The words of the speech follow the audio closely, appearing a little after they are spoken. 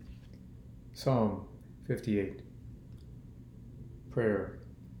Psalm 58. Prayer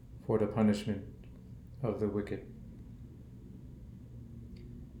for the punishment of the wicked.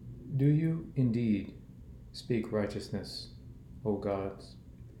 Do you indeed speak righteousness, O gods?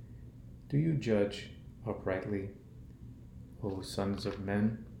 Do you judge uprightly, O sons of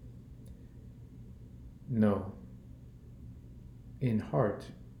men? No. In heart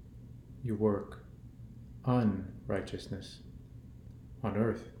you work unrighteousness. On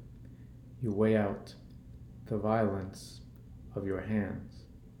earth you weigh out the violence of your hands.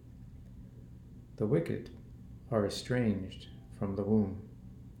 The wicked are estranged from the womb.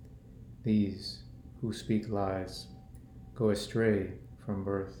 These who speak lies go astray from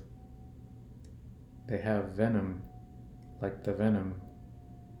birth. They have venom like the venom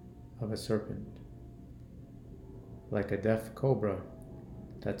of a serpent, like a deaf cobra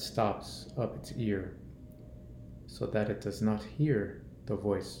that stops up its ear so that it does not hear the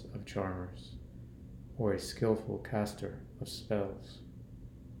voice of charmers or a skillful caster of spells.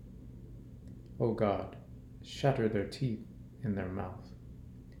 O God, shatter their teeth in their mouth.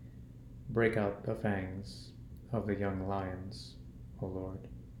 Break out the fangs of the young lions, O Lord.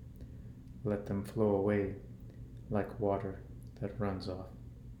 Let them flow away like water that runs off.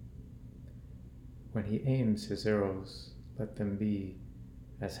 When he aims his arrows, let them be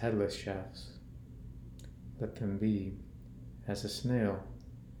as headless shafts. Let them be as a snail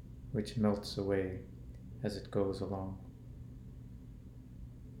which melts away as it goes along.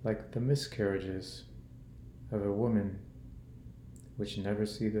 Like the miscarriages of a woman which never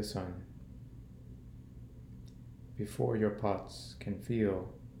see the sun. Before your pots can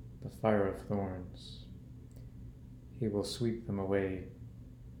feel the fire of thorns, he will sweep them away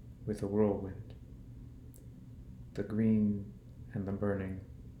with a whirlwind, the green and the burning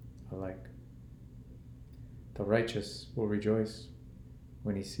alike. The righteous will rejoice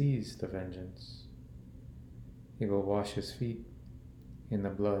when he sees the vengeance. He will wash his feet in the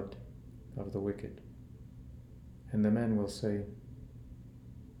blood of the wicked. And the men will say,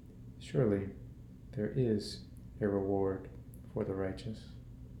 surely there is a reward for the righteous.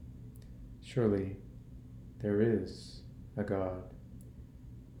 Surely there is a God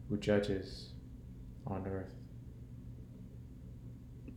who judges on earth.